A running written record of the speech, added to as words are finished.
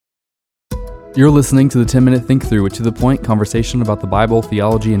You're listening to the 10-Minute Think Thru, a to-the-point conversation about the Bible,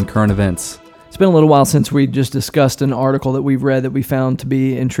 theology, and current events. It's been a little while since we just discussed an article that we've read that we found to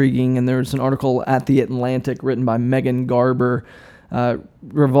be intriguing, and there's an article at The Atlantic written by Megan Garber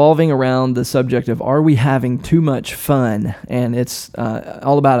revolving around the subject of are we having too much fun? And it's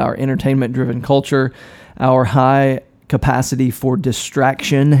all about our entertainment-driven culture. Our high capacity for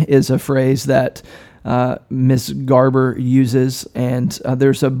distraction is a phrase that Ms. Garber uses, and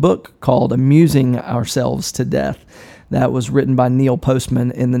there's a book called Amusing Ourselves to Death that was written by Neil Postman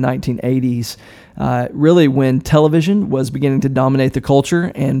in the 1980s, really when television was beginning to dominate the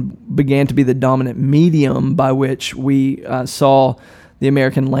culture and began to be the dominant medium by which we saw the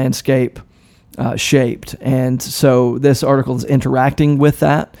American landscape shaped. And so this article is interacting with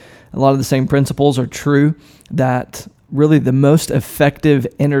that. A lot of the same principles are true, that really the most effective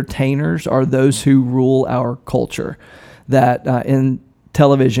entertainers are those who rule our culture. That in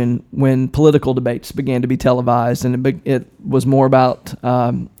television, when political debates began to be televised, and it was more about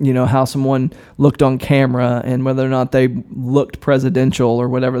how someone looked on camera and whether or not they looked presidential or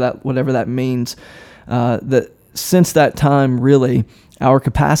whatever that means. That since that time, really, our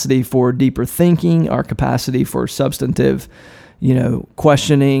capacity for deeper thinking, our capacity for substantive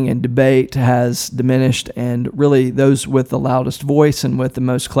questioning and debate has diminished, and really those with the loudest voice and with the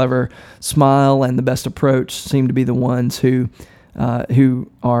most clever smile and the best approach seem to be the ones who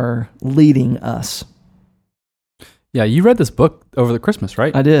are leading us. Yeah, you read this book over the Christmas,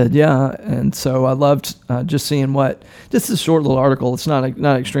 right? I did, yeah, and so I loved just seeing just a short little article. It's not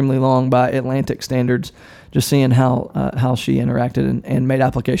extremely long by Atlantic standards. Just seeing how she interacted and made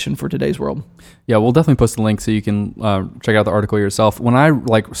application for today's world. Yeah, we'll definitely post the link so you can check out the article yourself. When I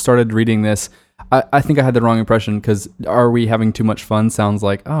started reading this, I think I had the wrong impression, because are we having too much fun sounds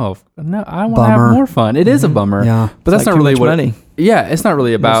like, oh no, I want to have more fun. It is a bummer, yeah, but that's not really what. Money. Yeah, it's not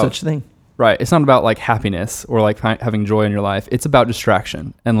really about no such thing. Right, it's not about happiness or having joy in your life. It's about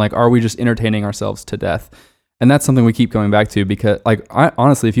distraction, and are we just entertaining ourselves to death? And that's something we keep coming back to, because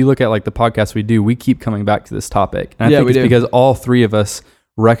honestly, if you look at the podcast we do, we keep coming back to this topic. And I think it's because all three of us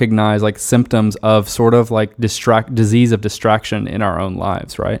recognize symptoms of sort of disease of distraction in our own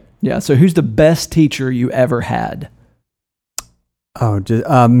lives, right? Yeah. So who's the best teacher you ever had? Oh,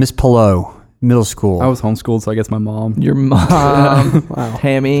 Miss Pillow, middle school. I was homeschooled, so I guess my mom. Your mom. Wow.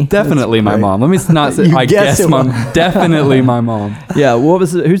 Tammy. Definitely my mom. Let me not say, I guess mom. Definitely my mom. Yeah.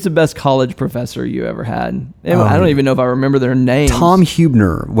 Who's the best college professor you ever had? I don't even know if I remember their names. Tom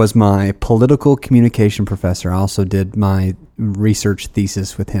Hubner was my political communication professor. I also did my research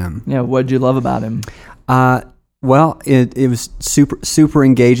thesis with him. Yeah. What did you love about him? Well, it was super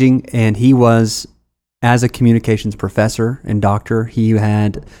engaging, and he was, as a communications professor and doctor, he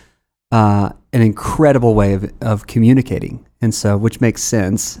had an incredible way of communicating, and so which makes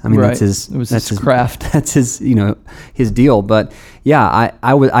sense. I mean, right. That's his craft. That's his his deal. But yeah,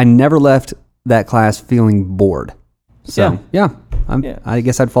 I never left that class feeling bored. So I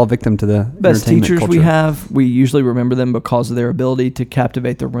guess I'd fall victim to the best teachers culture. we have. We usually remember them because of their ability to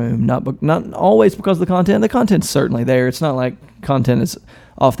captivate the room, not always because of the content. The content's certainly there. It's not like content is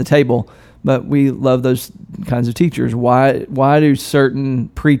off the table. But we love those kinds of teachers. Why do certain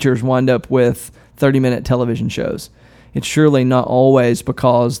preachers wind up with 30-minute television shows? It's surely not always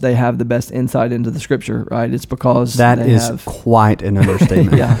because they have the best insight into the scripture, right? It's because that is quite an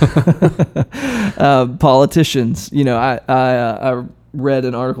understatement. Yeah. Politicians. I read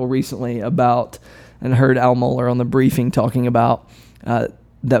an article recently about, and heard Al Mohler on the briefing talking about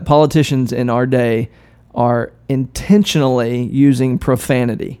that politicians in our day are intentionally using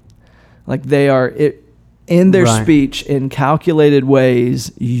profanity. They are in their speech in calculated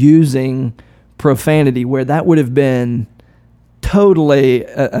ways using profanity, where that would have been totally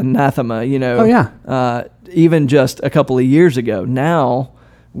anathema, Oh yeah. Even just a couple of years ago. Now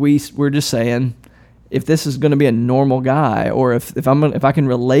we're just saying, if this is going to be a normal guy, or if I can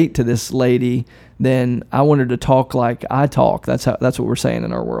relate to this lady, then I want her to talk like I talk. That's what we're saying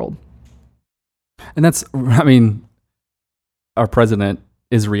in our world. And our president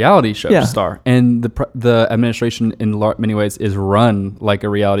is a reality show star, and the administration in many ways is run like a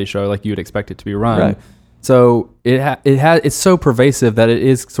reality show, like you'd expect it to be run. Right. So it's so pervasive that it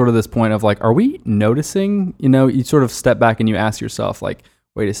is sort of this point of are we noticing? You sort of step back and you ask yourself, wait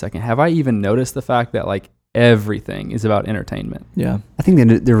a second, have I even noticed the fact that everything is about entertainment? Yeah, I think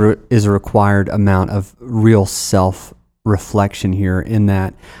that there is a required amount of real self-reflection here, in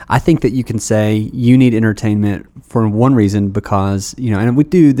that I think that you can say you need entertainment for one reason, because, and we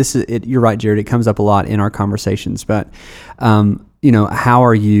do this, you're right, Jared, it comes up a lot in our conversations, but how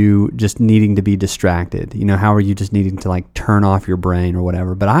are you just needing to be distracted? How are you just needing to like turn off your brain or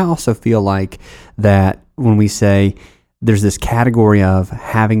whatever? But I also feel like that when we say there's this category of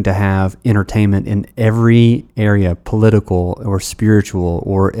having to have entertainment in every area, political or spiritual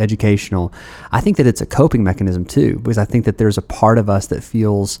or educational, I think that it's a coping mechanism too, because I think that there's a part of us that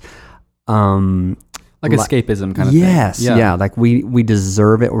feels like escapism kind of yes, thing. Yeah. Like we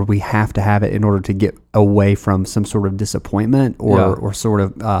deserve it, or we have to have it in order to get away from some sort of disappointment or sort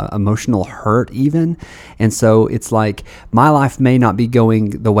of emotional hurt even. And so it's like my life may not be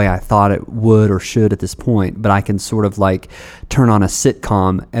going the way I thought it would or should at this point, but I can sort of like turn on a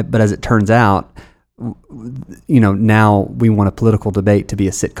sitcom. But as it turns out, now we want a political debate to be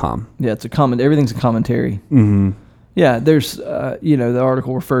a sitcom. Yeah, it's everything's a commentary. Mm-hmm. Yeah, there's, the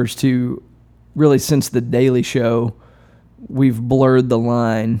article refers to really since The Daily Show, we've blurred the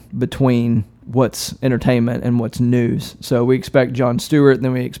line between what's entertainment and what's news. So we expect Jon Stewart,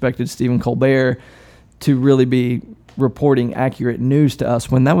 then we expected Stephen Colbert to really be reporting accurate news to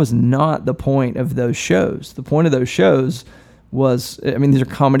us when that was not the point of those shows. The point of those shows was, these are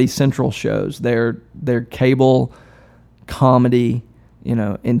Comedy Central shows. They're cable comedy,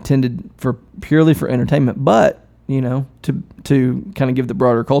 intended purely for entertainment, but to kind of give the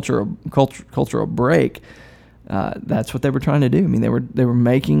broader culture a break. That's what they were trying to do. They were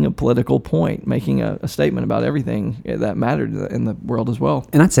making a political point, making a statement about everything that mattered in the world as well.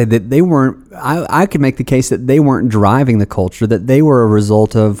 And I'd say that they weren't. I could make the case that they weren't driving the culture; that they were a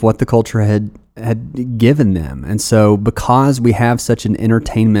result of what the culture had given them. And so, because we have such an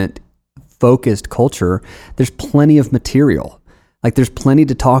entertainment-focused culture, there's plenty of material. Like there's plenty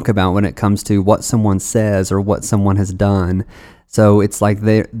to talk about when it comes to what someone says or what someone has done. So it's like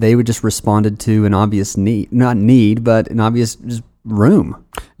they would just responded to an obvious need, but an obvious just room.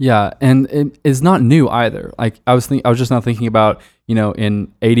 Yeah, and it is not new either. Like I was just now thinking about,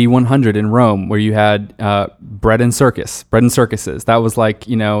 in AD 100 in Rome, where you had bread and circuses. That was like,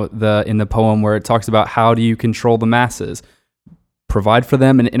 in the poem where it talks about how do you control the masses, provide for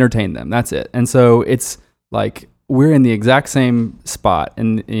them and entertain them. That's it. And so it's like we're in the exact same spot,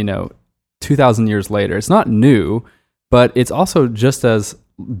 and 2,000 years later, it's not new, but it's also just as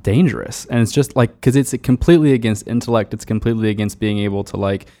dangerous. And it's just like, because it's completely against intellect, it's completely against being able to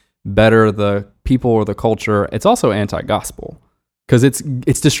like better the people or the culture. It's also anti-gospel, because it's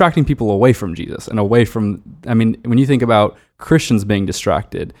distracting people away from Jesus and away from. When you think about Christians being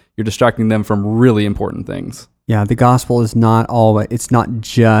distracted, you're distracting them from really important things. Yeah, the gospel is not always. It's not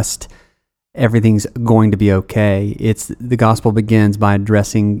just everything's going to be okay. It's the gospel begins by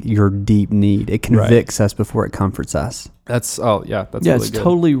addressing your deep need. It convicts us before it comforts us. That's really it's good.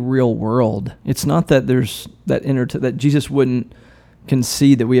 Totally real world. It's not that there's that Jesus wouldn't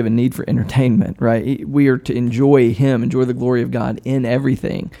concede that we have a need for entertainment, right? We are to enjoy Him, enjoy the glory of God in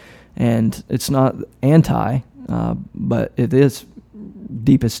everything, and it's not but it is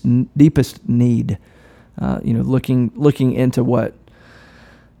deepest need. Looking into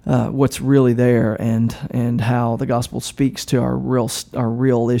what's really there, and how the gospel speaks to our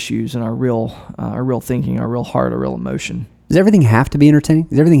real issues and our real thinking, our real heart, our real emotion. Does everything have to be entertaining?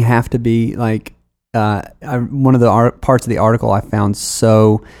 Does everything have to be like? One of the parts of the article I found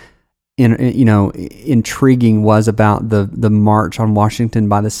so intriguing was about the march on Washington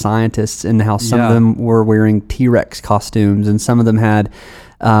by the scientists, and how some of them were wearing T-Rex costumes, and some of them had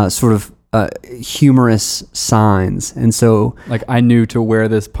sort of humorous signs. And so like, I knew to wear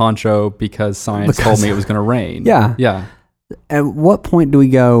this poncho because science told me it was going to rain. Yeah. At what point do we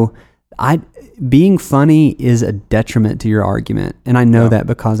go, being funny is a detriment to your argument? And I know that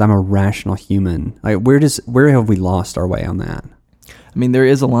because I'm a rational human. Like, where have we lost our way on that? There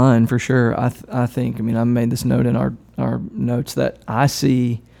is a line for sure. I think, I made this note in our notes that I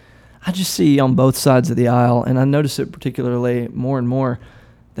just see on both sides of the aisle, and I notice it particularly more and more,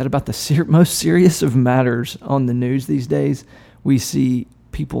 that about the most serious of matters on the news these days, we see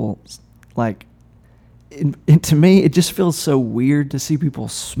people like, to me, it just feels so weird to see people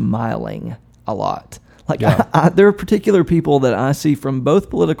smiling a lot. Like, there are particular people that I see from both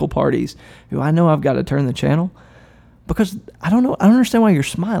political parties who I know I've got to turn the channel, because I don't understand why you're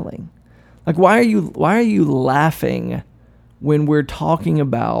smiling. Like, why are you laughing when we're talking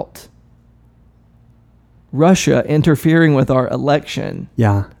about Russia interfering with our election?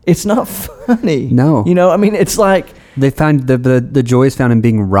 Yeah. It's not funny. No. It's like they find the joy is found in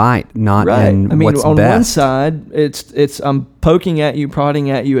being right, not in what's on best. One side, it's I'm poking at you, prodding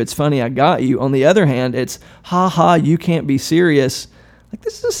at you, it's funny, I got you. On the other hand, it's ha, you can't be serious. Like,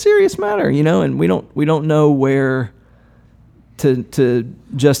 this is a serious matter, and we don't know where to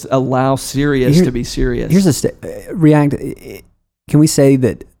just allow serious to be serious. Here's react. can we say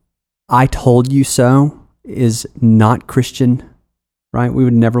that I told you so is not Christian, right? We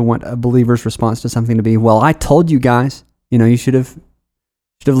would never want a believer's response to something to be, well, I told you guys, you should have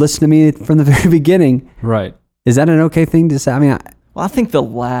listened to me from the very beginning. Right. Is that an okay thing to say? I mean, Well, I think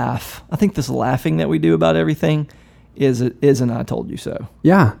this laughing that we do about everything is an I told you so.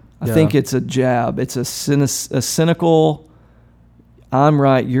 yeah. I think it's a jab. It's a cynical, I'm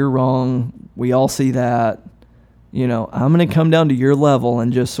right, you're wrong. We all see that. I'm going to come down to your level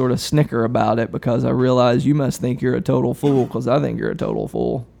and just sort of snicker about it because I realize you must think you're a total fool because I think you're a total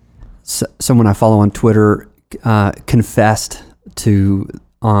fool. Someone I follow on Twitter confessed to,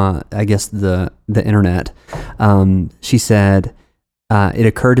 I guess, the internet. She said, it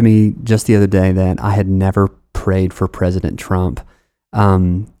occurred to me just the other day that I had never prayed for President Trump,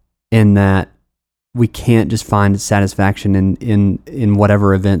 in that we can't just find satisfaction in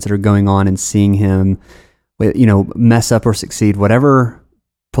whatever events that are going on and seeing him, mess up or succeed, whatever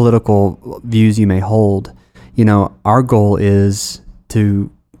political views you may hold. Our goal is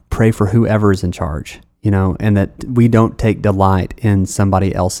to pray for whoever is in charge, and that we don't take delight in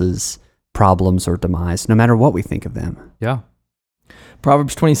somebody else's problems or demise, no matter what we think of them. Yeah.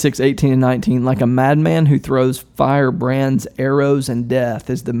 Proverbs 26:18-19, like a madman who throws firebrands, arrows, and death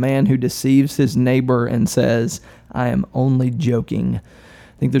is the man who deceives his neighbor and says, I am only joking.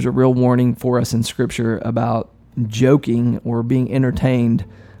 I think there's a real warning for us in Scripture about joking or being entertained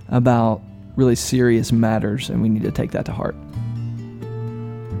about really serious matters, and we need to take that to heart.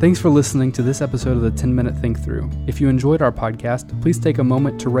 Thanks for listening to this episode of the 10-Minute Think Thru. If you enjoyed our podcast, please take a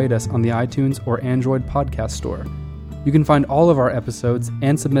moment to rate us on the iTunes or Android podcast store. You can find all of our episodes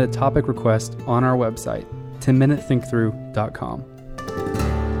and submit a topic request on our website, 10minutethinkthru.com.